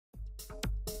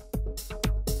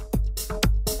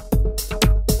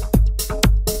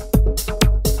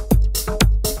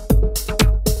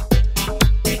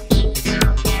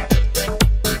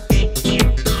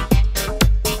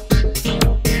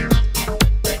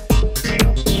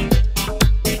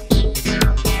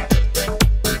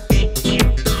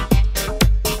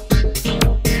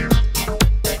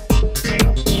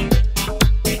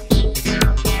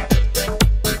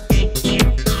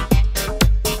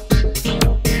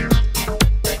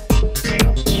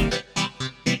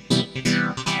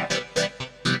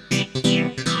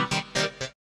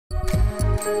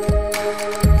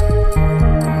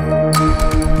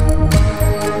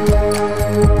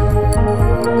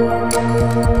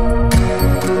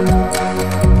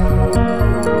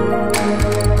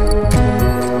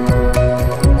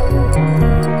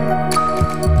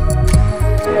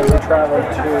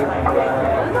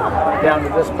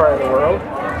this part of the world,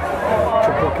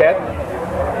 to Phuket.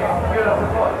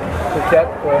 Phuket,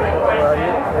 where are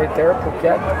you? Right there,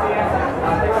 Phuket.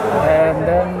 And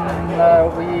then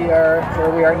we are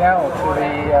where we are now, to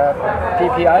the Phi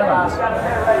Phi Islands.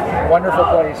 Wonderful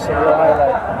place, a real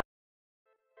highlight.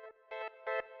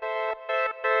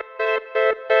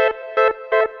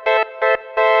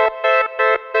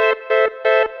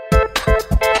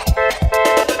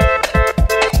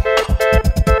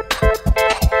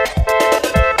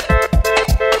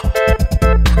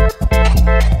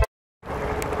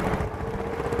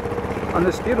 On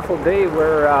this beautiful day,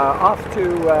 we're off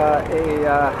to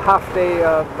a half day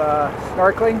of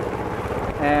snorkeling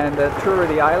and a tour of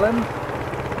the island.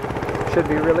 Should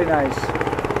be really nice.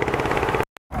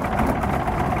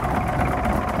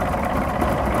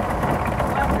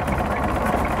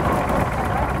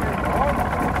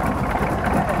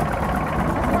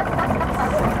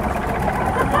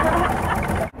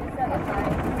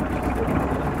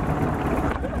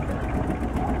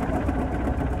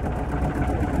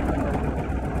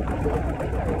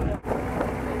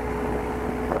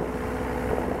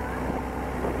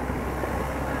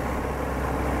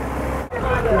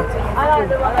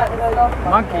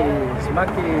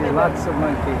 Monkeys, lots of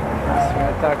monkeys. We're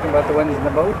not talking about the ones in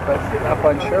the boat, but up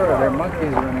on shore there are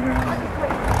monkeys running around.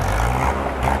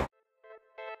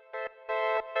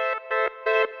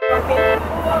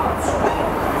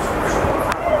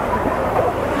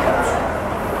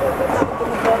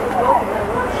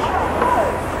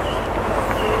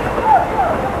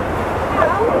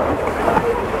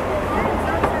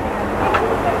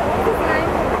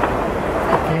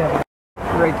 Yeah,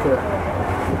 right there.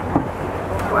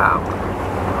 Wow.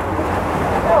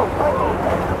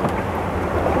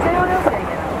 Is anyone else getting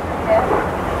it? Yeah.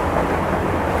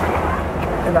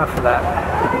 Enough of that.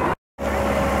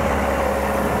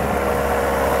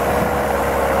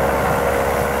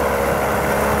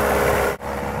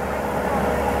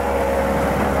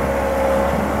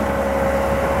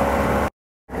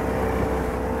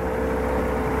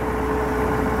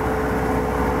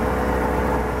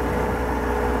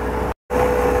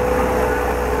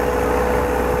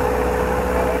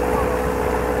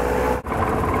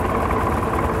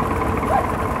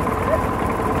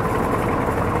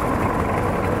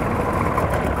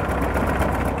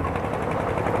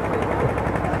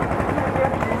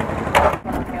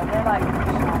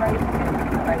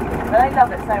 But I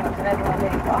love it so much, and everyone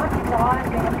thinks, oh, I can die,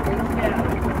 I'm going to do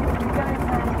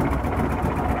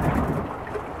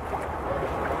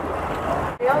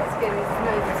the old skin is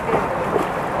smooth skin.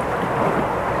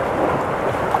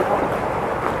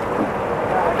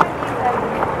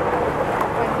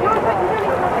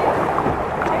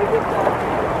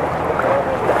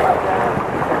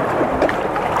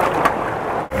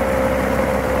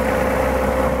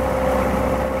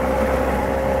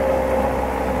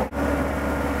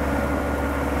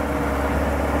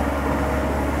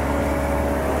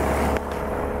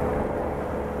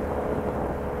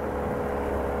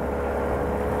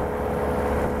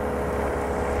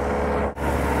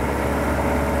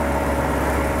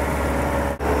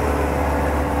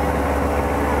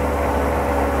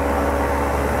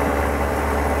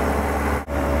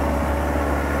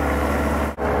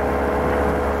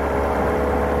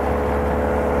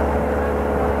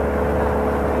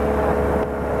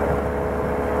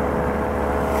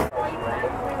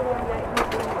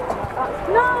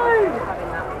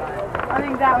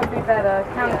 That would be better,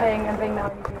 camping and being the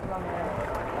only people on there.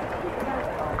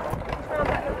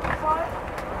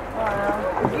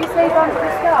 Wow. Did you sleep under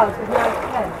the stars with no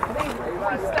tent? I think we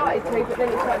started to, but then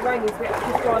it started raining, so we had to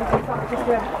just go under the stars.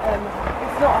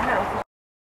 It's not a house.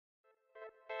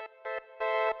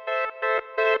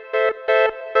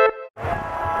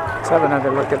 Let's have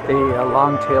another look at the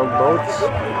long-tailed boats.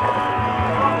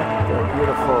 Their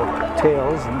beautiful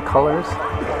tails and colors.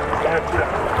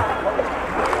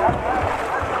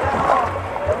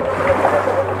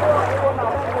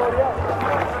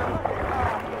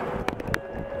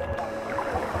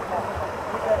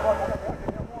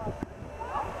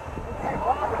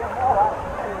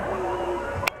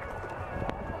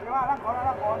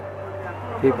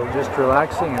 People just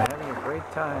relaxing and having a great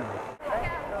time.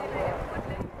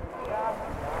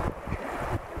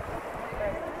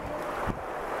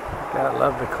 Gotta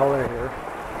love the color here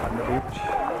on the beach.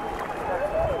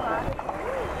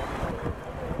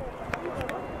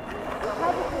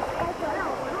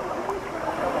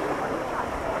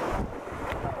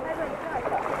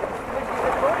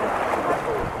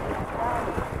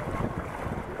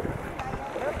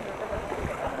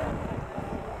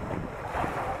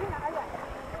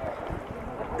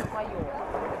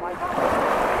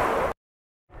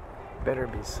 Better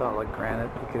better be solid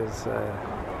granite because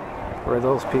where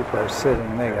those people are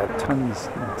sitting, they got tons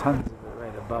and tons of it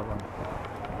right above them.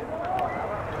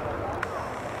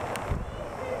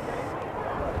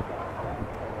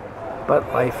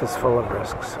 But life is full of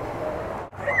risks.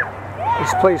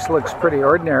 This place looks pretty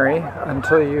ordinary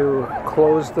until you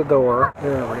close the door.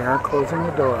 There we are, closing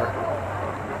the door.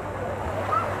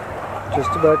 Just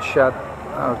about shut.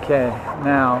 Okay,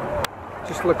 now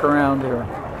just look around here.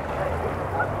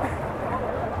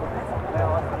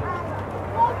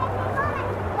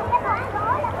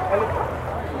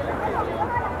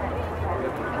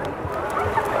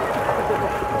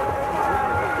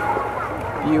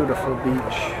 Beautiful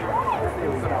beach.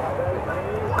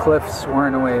 Cliffs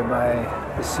worn away by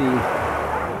the sea.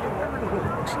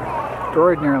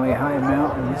 Extraordinarily high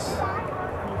mountains.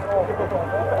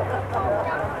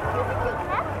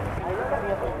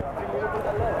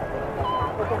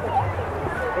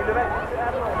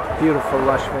 Beautiful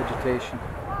lush vegetation.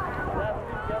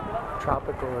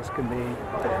 Tropical as can be.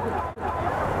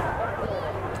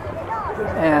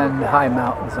 And high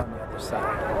mountains on the other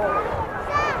side.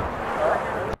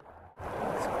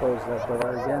 Let's close that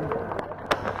door again.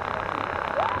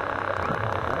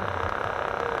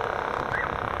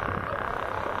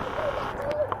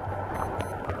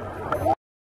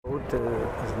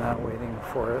 Is now waiting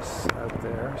for us out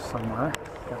there somewhere.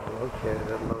 Got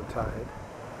located at low tide.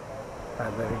 I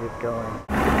better get going.